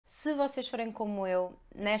Se vocês forem como eu,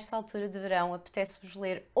 nesta altura de verão, apetece-vos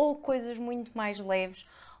ler ou coisas muito mais leves,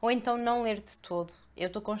 ou então não ler de todo. Eu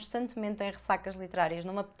estou constantemente em ressacas literárias,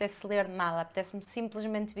 não me apetece ler nada, apetece-me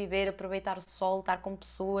simplesmente viver, aproveitar o sol, estar com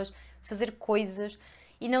pessoas, fazer coisas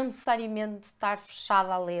e não necessariamente estar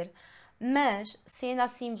fechada a ler. Mas, se ainda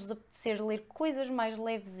assim vos apetecer ler coisas mais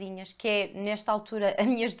levezinhas, que é, nesta altura, a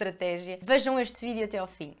minha estratégia, vejam este vídeo até ao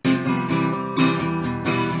fim.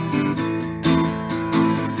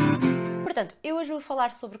 Portanto, eu hoje vou falar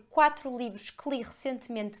sobre 4 livros que li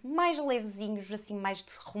recentemente, mais levezinhos, assim, mais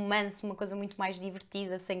de romance, uma coisa muito mais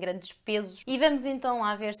divertida, sem grandes pesos. E vamos então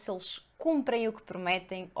lá ver se eles cumprem o que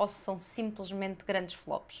prometem ou se são simplesmente grandes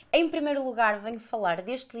flops. Em primeiro lugar, venho falar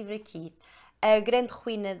deste livro aqui, A Grande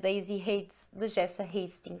Ruína Daisy Hates, de Jessa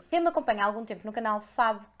Hastings. Quem me acompanha há algum tempo no canal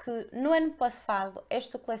sabe que no ano passado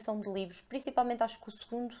esta coleção de livros, principalmente acho que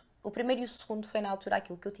o primeiro e o segundo foi na altura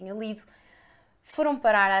aquilo que eu tinha lido, foram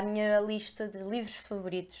parar à minha lista de livros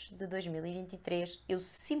favoritos de 2023. Eu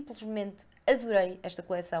simplesmente adorei esta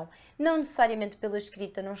coleção. Não necessariamente pela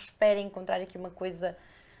escrita, não esperem encontrar aqui uma coisa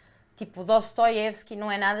tipo Dostoiévski,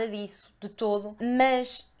 não é nada disso, de todo.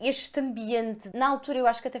 Mas este ambiente, na altura eu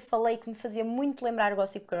acho que até falei que me fazia muito lembrar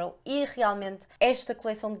Gossip Girl e realmente esta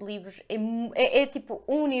coleção de livros é tipo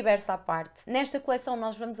um universo à parte. Nesta coleção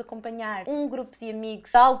nós vamos acompanhar um grupo de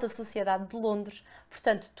amigos da alta sociedade de Londres,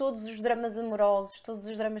 portanto todos os dramas amorosos, todos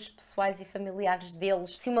os dramas pessoais e familiares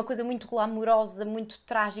deles, sim, uma coisa muito glamourosa, muito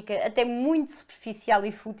trágica, até muito superficial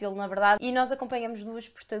e fútil na verdade, e nós acompanhamos duas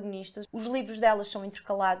protagonistas. Os livros delas são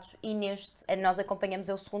intercalados e neste nós acompanhamos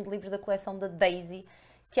o segundo livro da coleção da Daisy,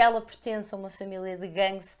 que ela pertence a uma família de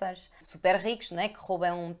gangsters super ricos, não é? Que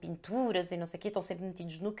roubam pinturas e não sei o quê, estão sempre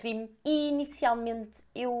metidos no crime. E inicialmente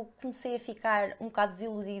eu comecei a ficar um bocado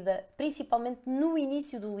desiludida, principalmente no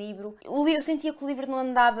início do livro. Eu sentia que o livro não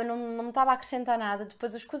andava, não me estava a acrescentar nada.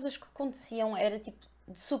 Depois as coisas que aconteciam era tipo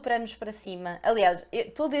de Sopranos para cima. Aliás,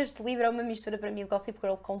 todo este livro é uma mistura para mim de Gossip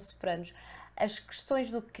Girl com Sopranos. As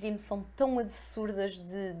questões do crime são tão absurdas,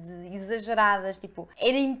 de exageradas, tipo,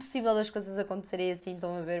 era impossível as coisas acontecerem assim,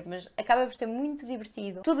 estão a ver, mas acaba por ser muito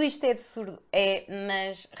divertido. Tudo isto é absurdo,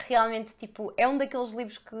 mas realmente, tipo, é um daqueles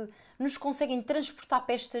livros que nos conseguem transportar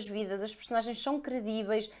para estas vidas, as personagens são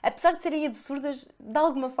credíveis, apesar de serem absurdas, de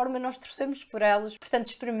alguma forma nós torcemos por elas, portanto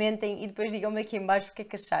experimentem e depois digam-me aqui em baixo o que é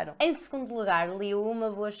que acharam. Em segundo lugar, li Uma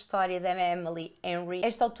Boa História da Emily Henry.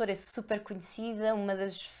 Esta autora é super conhecida, uma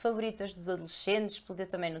das favoritas dos adolescentes, explodiu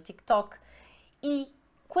também no TikTok, e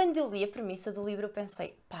quando eu li a premissa do livro eu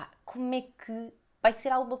pensei, pá, como é que vai ser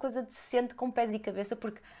alguma coisa decente com pés e cabeça,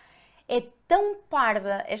 porque é tão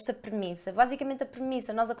parva esta premissa. Basicamente a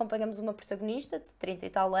premissa, nós acompanhamos uma protagonista de 30 e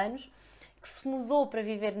tal anos que se mudou para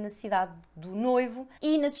viver na cidade do noivo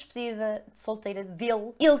e na despedida de solteira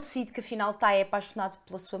dele, ele decide que afinal está apaixonado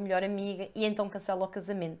pela sua melhor amiga e então cancela o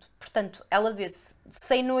casamento. Portanto, ela vê-se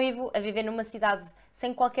sem noivo, a viver numa cidade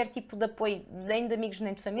sem qualquer tipo de apoio, nem de amigos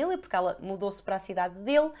nem de família, porque ela mudou-se para a cidade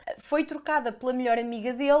dele, foi trocada pela melhor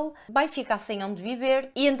amiga dele, vai ficar sem onde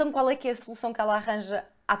viver e então qual é que é a solução que ela arranja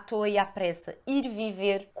à toa e à pressa? Ir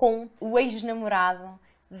viver com o ex-namorado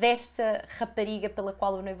desta rapariga pela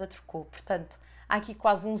qual o noivo a trocou. Portanto, há aqui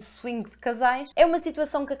quase um swing de casais. É uma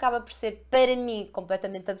situação que acaba por ser, para mim,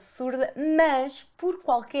 completamente absurda, mas, por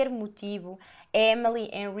qualquer motivo, a Emily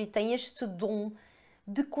Henry tem este dom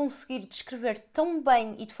de conseguir descrever tão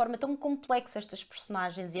bem e de forma tão complexa estas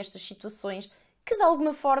personagens e estas situações que, de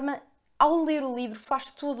alguma forma, ao ler o livro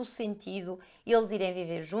faz todo o sentido eles irem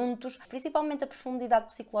viver juntos. Principalmente a profundidade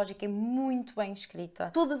psicológica é muito bem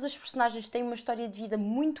escrita. Todas as personagens têm uma história de vida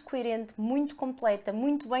muito coerente, muito completa,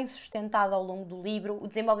 muito bem sustentada ao longo do livro. O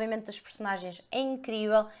desenvolvimento das personagens é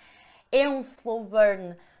incrível. É um slow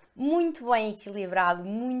burn muito bem equilibrado,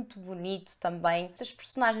 muito bonito também. As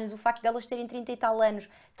personagens, o facto de elas terem 30 e tal anos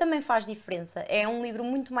também faz diferença. É um livro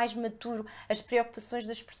muito mais maturo, as preocupações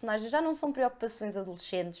das personagens já não são preocupações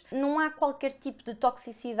adolescentes. Não há qualquer tipo de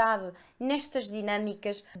toxicidade nestas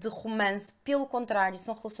dinâmicas de romance, pelo contrário,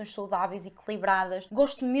 são relações saudáveis e equilibradas.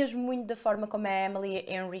 Gosto mesmo muito da forma como a Emily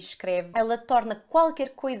Henry escreve. Ela torna qualquer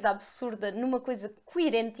coisa absurda numa coisa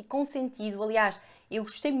coerente e com sentido. Aliás, eu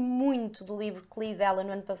gostei muito do livro que li dela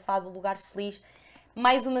no ano passado, O Lugar Feliz.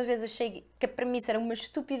 Mais uma vez achei que a premissa era uma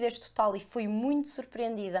estupidez total e fui muito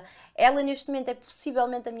surpreendida. Ela neste momento é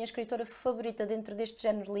possivelmente a minha escritora favorita dentro deste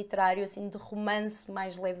género literário, assim de romance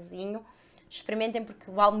mais levezinho. Experimentem porque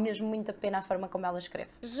vale mesmo muito a pena a forma como ela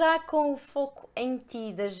escreve. Já com O Foco em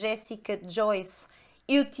Ti, da Jessica Joyce,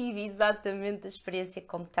 eu tive exatamente a experiência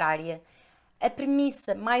contrária. A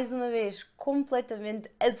premissa, mais uma vez, completamente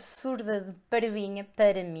absurda de parvinha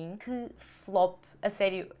para mim. Que flop, a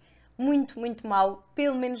sério, muito, muito mau,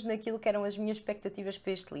 pelo menos naquilo que eram as minhas expectativas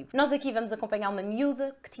para este livro. Nós aqui vamos acompanhar uma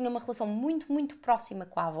miúda que tinha uma relação muito, muito próxima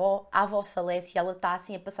com a avó falece e ela está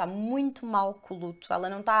assim a passar muito mal com o luto, ela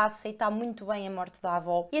não está a aceitar muito bem a morte da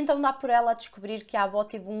avó, e então dá por ela a descobrir que a avó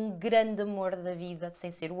teve um grande amor da vida, sem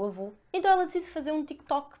ser o avô. Então ela decide fazer um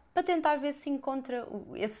TikTok para tentar ver se encontra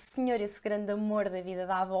esse senhor, esse grande amor da vida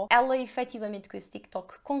da avó. Ela, efetivamente, com esse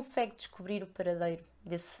TikTok, consegue descobrir o paradeiro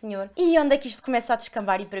desse senhor. E onde é que isto começa a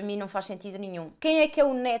descambar? E para mim não faz sentido nenhum. Quem é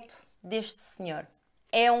o neto deste senhor?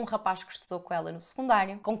 É um rapaz que estudou com ela no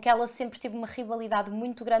secundário, com que ela sempre teve uma rivalidade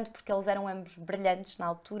muito grande, porque eles eram ambos brilhantes na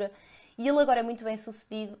altura. E ele agora é muito bem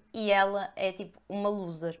sucedido e ela é tipo uma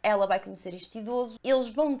loser. Ela vai conhecer este idoso, eles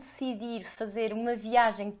vão decidir fazer uma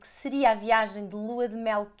viagem que seria a viagem de lua de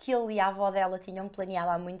mel que ele e a avó dela tinham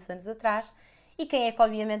planeado há muitos anos atrás. E quem é que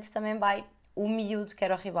obviamente também vai? O miúdo, que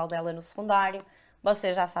era o rival dela no secundário.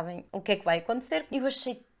 Vocês já sabem o que é que vai acontecer. Eu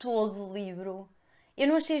achei todo o livro... Eu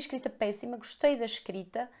não achei a escrita péssima, gostei da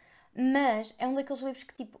escrita, mas é um daqueles livros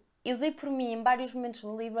que tipo... Eu dei por mim em vários momentos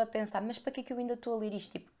do livro a pensar, mas para que é que eu ainda estou a ler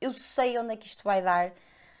isto? Tipo, eu sei onde é que isto vai dar.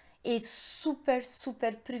 É super,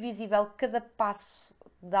 super previsível cada passo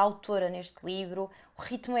da autora neste livro. O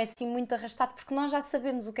ritmo é assim muito arrastado, porque nós já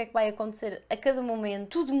sabemos o que é que vai acontecer a cada momento.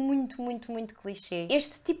 Tudo muito, muito, muito clichê.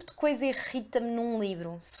 Este tipo de coisa irrita-me num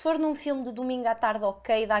livro. Se for num filme de domingo à tarde,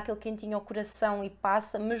 ok, dá aquele quentinho ao coração e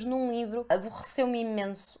passa, mas num livro aborreceu-me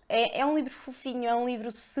imenso. É um livro fofinho, é um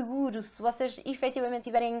livro seguro. Se vocês efetivamente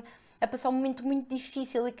tiverem a passar um momento muito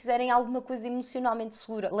difícil e quiserem alguma coisa emocionalmente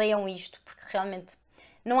segura, leiam isto, porque realmente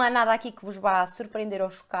não há nada aqui que vos vá surpreender ou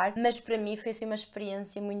chocar, mas para mim foi assim uma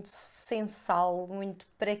experiência muito sensal, muito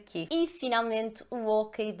para quê. E finalmente o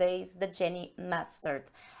OK Days da Jenny Mustard.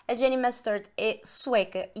 A Jenny Mustard é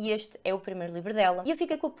sueca e este é o primeiro livro dela. E eu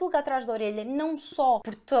fiquei com a pulga atrás da orelha, não só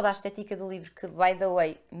por toda a estética do livro, que, by the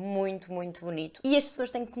way, muito, muito bonito. E as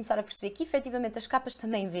pessoas têm que começar a perceber que, efetivamente, as capas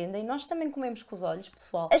também vendem. Nós também comemos com os olhos,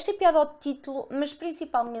 pessoal. Achei piada ao título, mas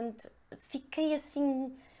principalmente fiquei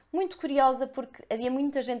assim... muito curiosa, porque havia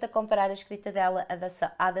muita gente a comparar a escrita dela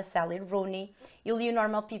à da Sally Rooney. Eu li o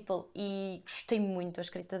Normal People e gostei muito, a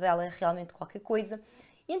escrita dela é realmente qualquer coisa.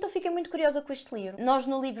 E então fiquei muito curiosa com este livro. Nós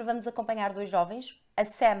no livro vamos acompanhar dois jovens, a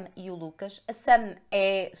Sam e o Lucas. A Sam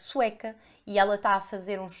é sueca e ela está a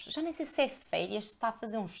fazer já nem sei se é férias, se está a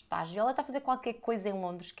fazer um estágio. Ela está a fazer qualquer coisa em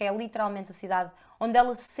Londres, que é literalmente a cidade onde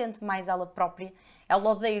ela se sente mais ela própria. Ela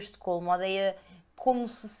odeia Estocolmo, odeia como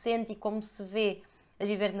se sente e como se vê a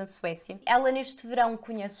viver na Suécia. Ela neste verão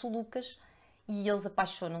conhece o Lucas e eles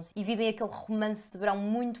apaixonam-se e vivem aquele romance de verão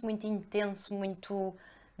muito, muito intenso, muito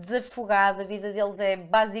desafogado. A vida deles é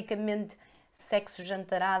basicamente sexo,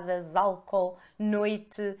 jantaradas, álcool,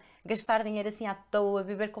 noite, gastar dinheiro assim à toa,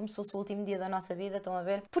 viver como se fosse o último dia da nossa vida, estão a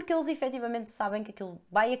ver? Porque eles efetivamente sabem que aquilo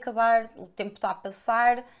vai acabar, o tempo está a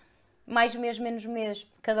passar, mais mês, menos mês,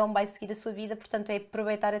 cada um vai seguir a sua vida, portanto é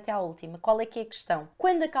aproveitar até à última. Qual é que é a questão?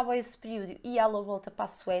 Quando acaba esse período e ela volta para a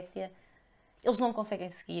Suécia, eles não conseguem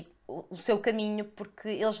seguir o seu caminho, porque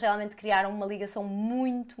eles realmente criaram uma ligação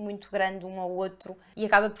muito, muito grande um ao outro e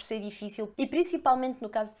acaba por ser difícil. E principalmente no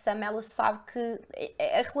caso de Sam, ela sabe que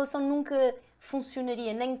a relação nunca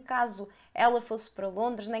funcionaria, nem caso ela fosse para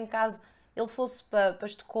Londres, nem caso ele fosse para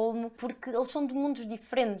Estocolmo, porque eles são de mundos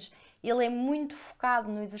diferentes. Ele é muito focado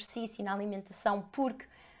no exercício e na alimentação, porque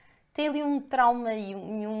tem ali um trauma e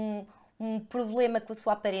um problema com a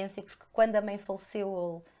sua aparência, porque quando a mãe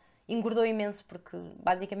faleceu ele engordou imenso, porque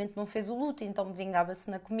basicamente não fez o luto, então vingava-se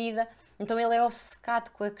na comida. Então ele é obcecado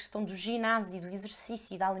com a questão do ginásio, do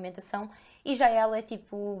exercício e da alimentação, e já ela é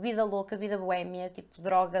tipo vida louca, vida boémia, tipo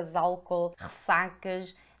drogas, álcool,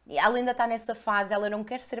 ressacas. E ela ainda está nessa fase, ela não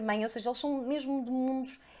quer ser mãe, ou seja, eles são mesmo de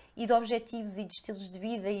mundos e de objetivos e de estilos de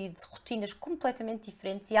vida e de rotinas completamente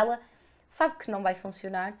diferentes, e ela sabe que não vai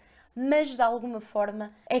funcionar, mas de alguma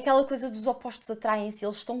forma é aquela coisa dos opostos atraem-se,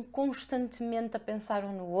 eles estão constantemente a pensar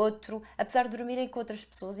um no outro, apesar de dormirem com outras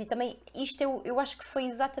pessoas. E também isto eu acho que foi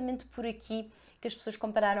exatamente por aqui que as pessoas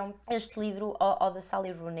compararam este livro ao da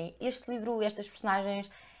Sally Rooney. Este livro, estas personagens,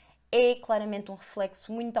 é claramente um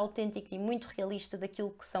reflexo muito autêntico e muito realista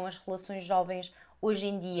daquilo que são as relações jovens hoje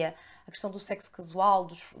em dia. A questão do sexo casual,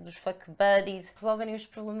 dos fuck buddies, resolverem os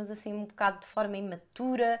problemas assim um bocado de forma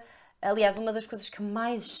imatura. Aliás, uma das coisas que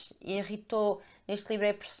mais irritou neste livro é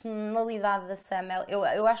a personalidade da Sam.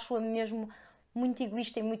 Eu acho-a mesmo muito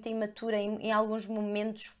egoísta e muito imatura em alguns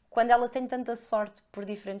momentos, quando ela tem tanta sorte por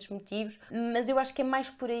diferentes motivos, mas eu acho que é mais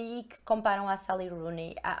por aí que comparam à Sally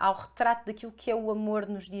Rooney, ao retrato daquilo que é o amor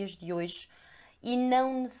nos dias de hoje, e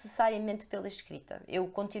não necessariamente pela escrita. Eu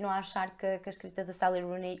continuo a achar que a escrita da Sally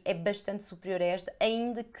Rooney é bastante superior a esta,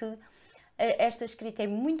 ainda que Esta escrita é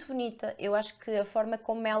muito bonita, eu acho que a forma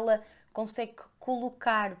como ela consegue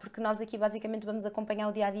colocar, porque nós aqui basicamente vamos acompanhar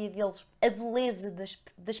o dia-a-dia deles, a beleza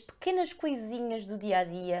das pequenas coisinhas do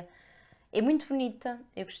dia-a-dia, é muito bonita,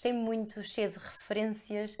 eu gostei muito, cheia de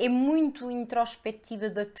referências, é muito introspectiva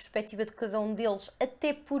da perspectiva de cada um deles,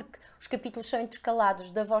 até porque os capítulos são intercalados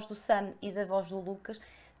da voz do Sam e da voz do Lucas.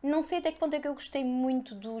 Não sei até que ponto é que eu gostei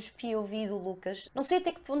muito dos POV do Lucas. Não sei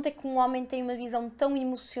até que ponto é que um homem tem uma visão tão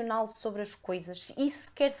emocional sobre as coisas e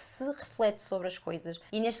sequer se reflete sobre as coisas.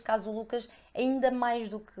 E neste caso o Lucas, ainda mais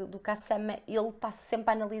do que a Sam, ele está sempre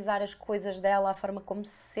a analisar as coisas dela, a forma como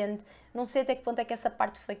se sente. Não sei até que ponto é que essa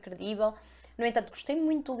parte foi credível. No entanto, gostei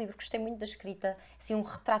muito do livro, gostei muito da escrita. Assim, um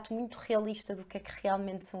retrato muito realista do que é que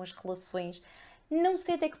realmente são as relações. Não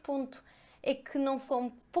sei até que ponto é que não sou um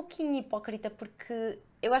pouquinho hipócrita, porque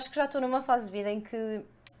eu acho que já estou numa fase de vida em que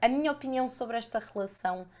a minha opinião sobre esta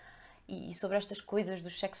relação e sobre estas coisas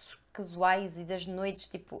dos sexos casuais e das noites,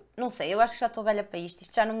 tipo, não sei, eu acho que já estou velha para isto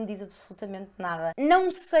já não me diz absolutamente nada.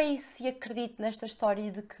 Não sei se acredito nesta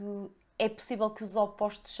história de que é possível que os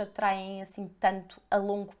opostos se atraem assim tanto a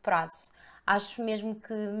longo prazo. Acho mesmo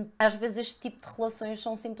que às vezes este tipo de relações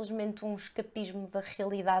são simplesmente um escapismo da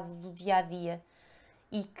realidade do dia-a-dia.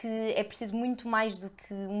 E que é preciso muito mais do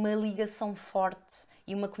que uma ligação forte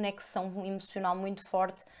e uma conexão emocional muito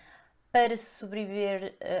forte para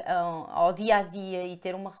sobreviver ao dia-a-dia e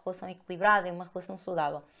ter uma relação equilibrada e uma relação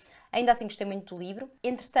saudável. Ainda assim gostei muito do livro.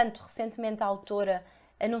 Entretanto, recentemente a autora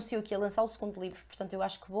anunciou que ia lançar o segundo livro, portanto eu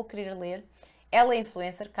acho que vou querer ler. Ela é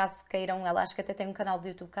influencer, caso queiram, ela acho que até tem um canal do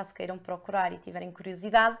YouTube, caso queiram procurar e tiverem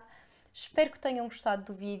curiosidade. Espero que tenham gostado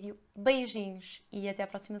do vídeo. Beijinhos e até à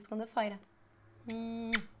próxima segunda-feira.